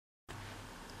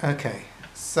Okay,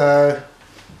 so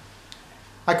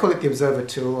I call it the observer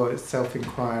tool or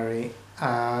self-inquiry.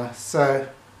 So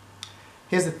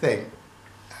here's the thing,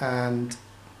 and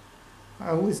I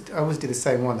always do the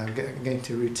same one. I'm getting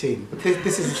to routine, but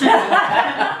this is. This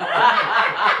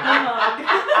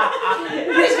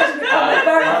has become a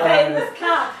very famous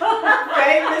cap.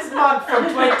 Famous month from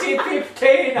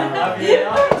 2015. All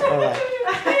right.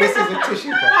 This is a tissue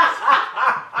box.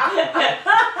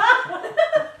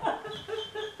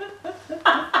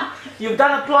 You've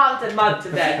done a planted mud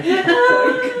today,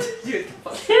 so you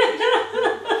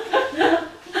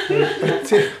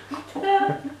continue.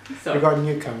 We've got a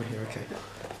newcomer here, okay.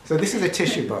 So this is a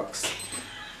tissue box.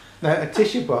 Now a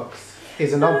tissue box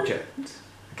is an object,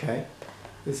 okay?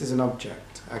 This is an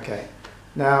object, okay?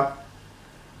 Now,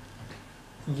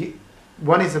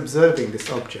 one is observing this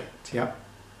object, yeah?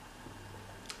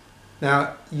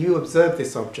 Now, you observe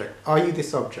this object. Are you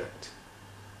this object?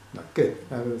 No, good.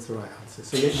 No, that's the right answer.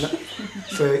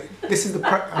 So this is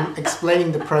I'm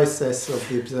explaining the process of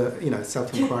the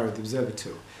self-inquiry of the observer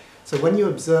tool. So when you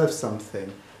observe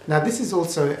something, now this is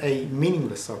also a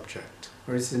meaningless object,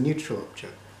 or it's a neutral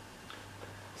object.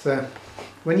 So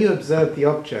when you observe the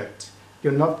object,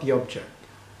 you're not the object.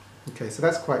 Okay, so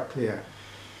that's quite clear.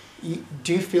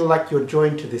 Do you feel like you're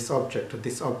joined to this object, or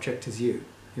this object is you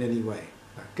in any way?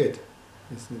 No, good.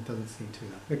 It doesn't seem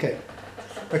to. Okay.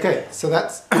 Okay, so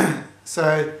that's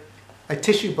so a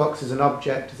tissue box is an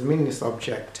object, is a meaningless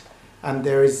object, and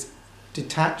there is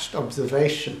detached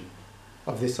observation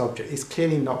of this object. It's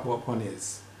clearly not what one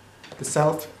is. The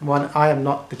self, I am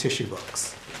not the tissue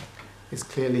box. It's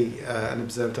clearly an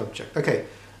observed object. Okay,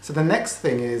 so the next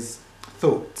thing is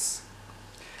thoughts.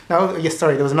 Now, yes,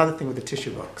 sorry, there was another thing with the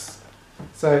tissue box.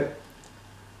 So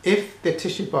if the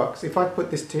tissue box, if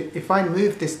I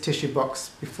move this tissue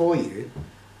box before you,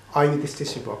 are you this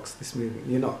tissue box, this moving?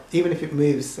 You're not. Even if it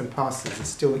moves and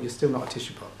passes, you're still not a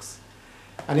tissue box.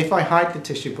 And if I hide the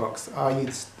tissue box, are you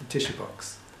the tissue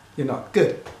box? You're not.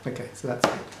 Good. Okay, so that's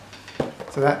good.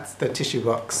 So that's the tissue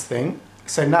box thing.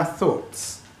 So now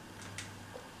thoughts.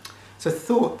 So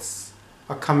thoughts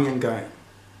are coming and going,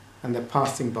 and they're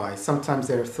passing by. Sometimes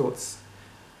there are thoughts,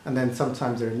 and then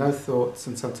sometimes there are no thoughts,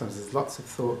 and sometimes there's lots of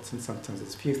thoughts, and sometimes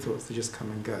there's few thoughts. They just come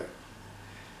and go.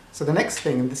 So the next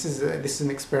thing, and this is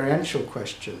an experiential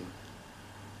question,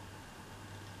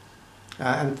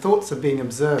 and thoughts are being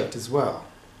observed as well.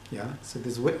 Yeah. So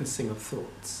there's witnessing of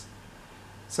thoughts.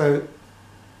 So,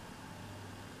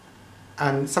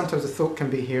 and sometimes a thought can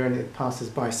be here and it passes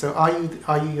by. So are you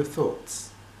your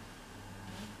thoughts?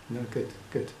 No, good,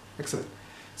 excellent.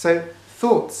 So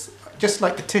thoughts, just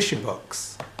like the tissue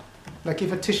box. Like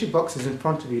if a tissue box is in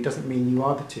front of you, it doesn't mean you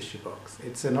are the tissue box.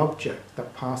 It's an object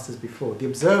that passes before. The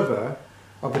observer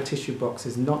of the tissue box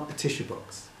is not the tissue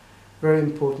box. Very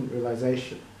important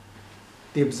realization.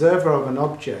 The observer of an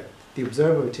object, the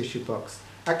observer of a tissue box,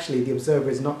 actually the observer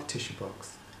is not the tissue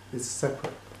box. It's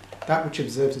separate. That which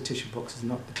observes the tissue box is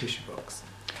not the tissue box.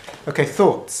 Okay,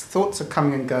 thoughts. Thoughts are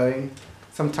coming and going.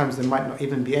 Sometimes there might not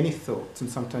even be any thoughts, and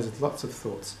sometimes there's lots of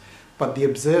thoughts. But the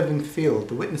observing field,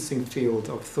 the witnessing field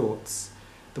of thoughts,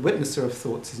 the witnesser of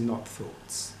thoughts is not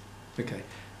thoughts. Okay,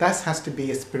 that has to be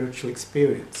a spiritual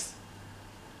experience.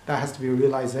 That has to be a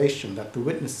realization that the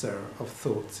witnesser of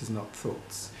thoughts is not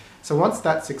thoughts. So once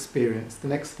that's experienced, the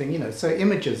next thing, so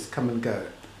images come and go.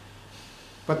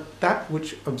 But that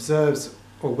which observes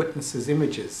or witnesses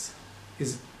images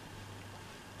is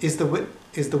the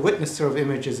witnesser of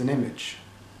images an image?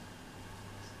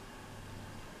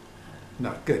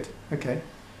 No, good, okay.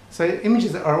 So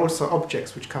images are also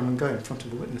objects which come and go in front of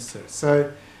the witnesser.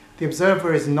 So the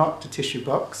observer is not the tissue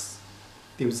box.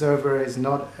 The observer is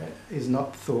not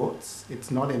thoughts.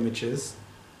 It's not images.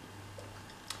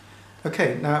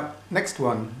 Okay, now next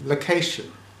one,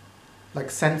 location,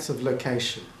 like sense of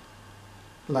location.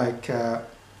 Like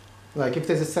if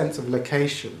there's a sense of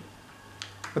location,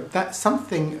 but that's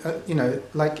something,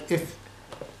 like if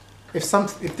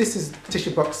this is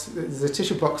tissue box, there's a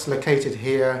tissue box located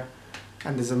here,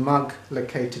 and there's a mug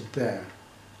located there.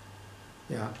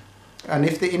 Yeah, and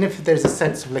if there's a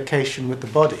sense of location with the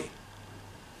body,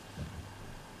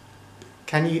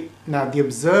 now the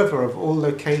observer of all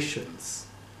locations,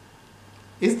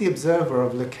 is the observer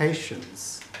of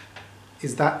locations,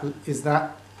 is that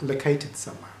located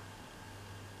somewhere?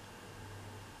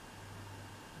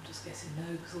 I'm just guessing no,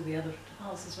 because all the other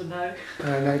answers were no.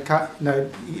 No,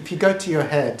 if you go to your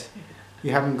head,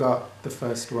 you haven't got the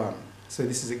first one. So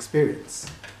this is experience.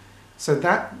 So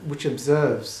that which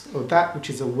observes, or that which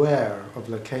is aware of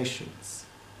locations.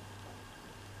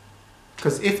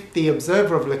 Because if the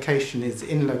observer of location is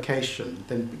in location,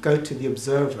 then go to the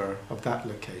observer of that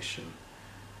location.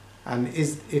 And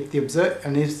is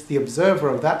the observer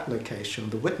of that location,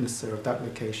 the witnesser of that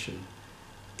location,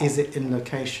 is it in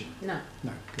location? No.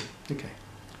 No. Good. Okay.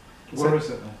 Where is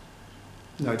it then?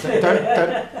 No,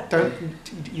 don't.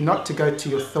 You're not to go to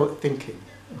your thinking,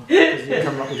 because you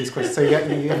come up with these questions. So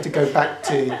you have to go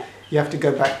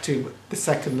back to the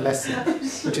second lesson,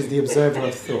 which is the observer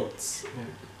of thoughts. Yeah.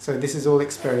 So this is all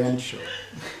experiential.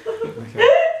 Okay.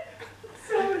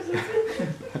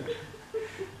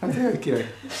 Okay.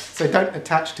 So don't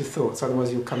attach to thoughts,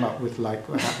 otherwise you'll come up with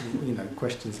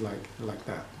questions like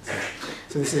that.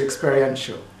 So this is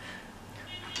experiential.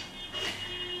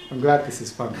 I'm glad this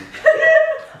is funny.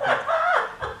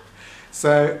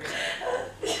 So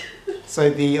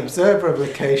the observer of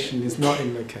location is not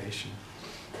in location.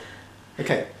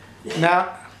 Okay.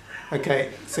 Now,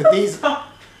 so these.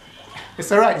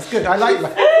 It's all right. It's good. I like.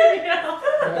 Okay.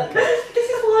 This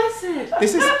is what I said.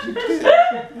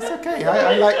 It's okay.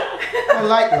 I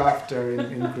like laughter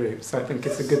in groups. I think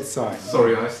it's a good sign.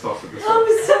 Sorry, I started this. I'm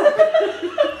sorry.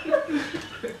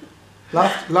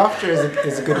 Laughter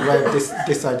is a good way of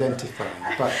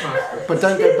disidentifying, but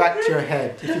don't go back to your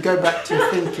head. If you go back to your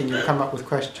thinking, you'll come up with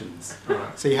questions.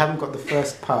 Right. So you haven't got the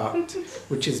first part,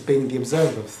 which is being the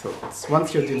observer of thoughts.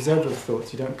 Once you're the observer of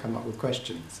thoughts, you don't come up with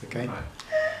questions. Okay. Right.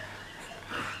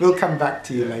 We'll come back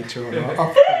to you later on.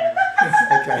 Okay.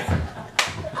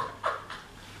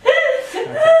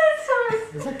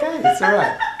 It's okay. It's all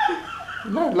right.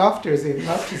 No, laughter's okay.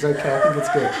 I think it's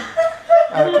good.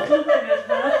 Okay.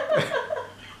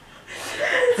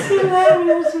 It's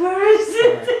hilarious. Where is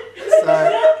it?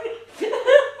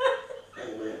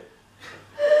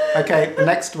 Okay, the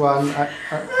next one.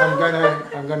 I'm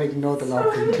gonna ignore the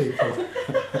laughing people.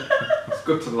 It's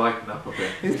good to lighten up a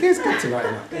bit. It is good to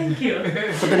lighten up. Thank you.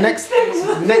 But the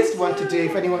next one to do,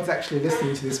 if anyone's actually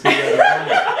listening to this video,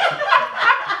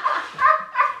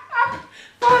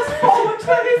 Fast forward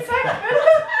 20 seconds.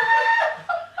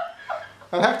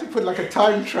 I'll have to put like a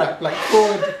time trap, like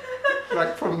forward,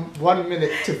 like from 1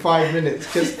 minute to 5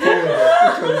 minutes, just forward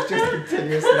it, because it's just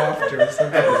continuous laughter or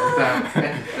something.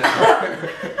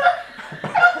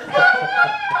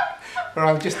 Or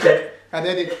I'll just do an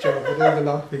edit job with all the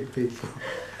laughing people.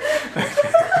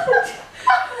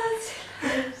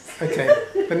 Okay,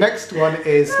 the next one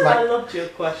is like. I loved your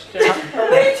question.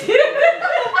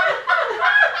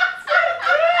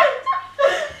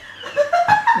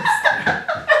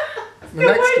 The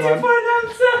next one. For an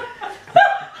answer.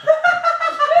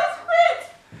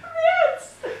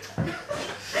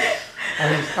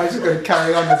 I'm just going to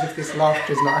carry on as if this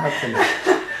laughter is not happening.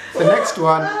 The next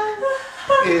one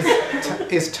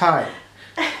is time.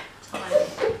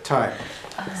 Time.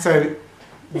 So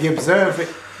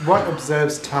what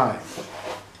observes time?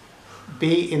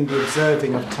 Be in the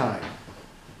observing of time.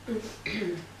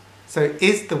 So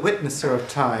is the witnesser of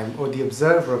time or the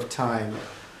observer of time,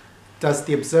 does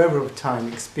the observer of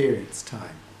time experience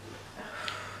time?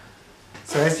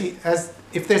 So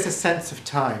if there's a sense of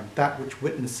time, that which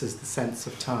witnesses the sense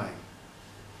of time,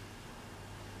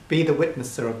 be the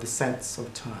witnesser of the sense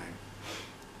of time.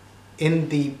 In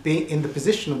the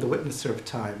position of the witnesser of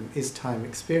time, is time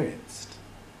experienced?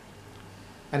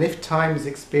 And if time is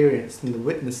experienced in the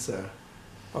witnesser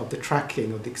of the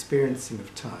tracking or the experiencing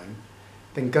of time,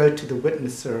 then go to the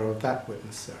witnesser of that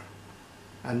witnesser.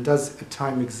 And does a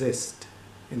time exist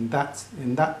in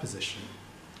that position?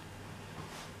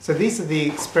 So these are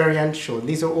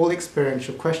these are all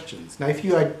experiential questions. Now if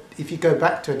you go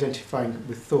back to identifying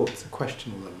with thoughts, a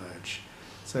question will emerge.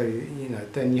 So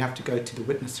then you have to go to the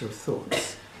witnesser of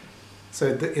thoughts. So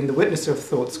in the witnesser of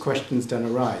thoughts, questions don't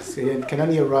arise. So it can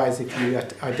only arise if you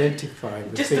identify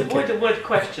with Just thinking. avoid the word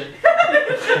question.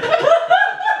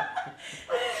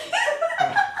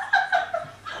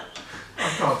 I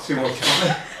can't see what's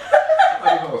funny. I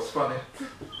don't know what's funny.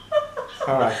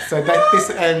 All right. So this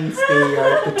ends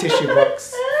the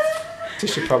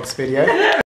tissue box video.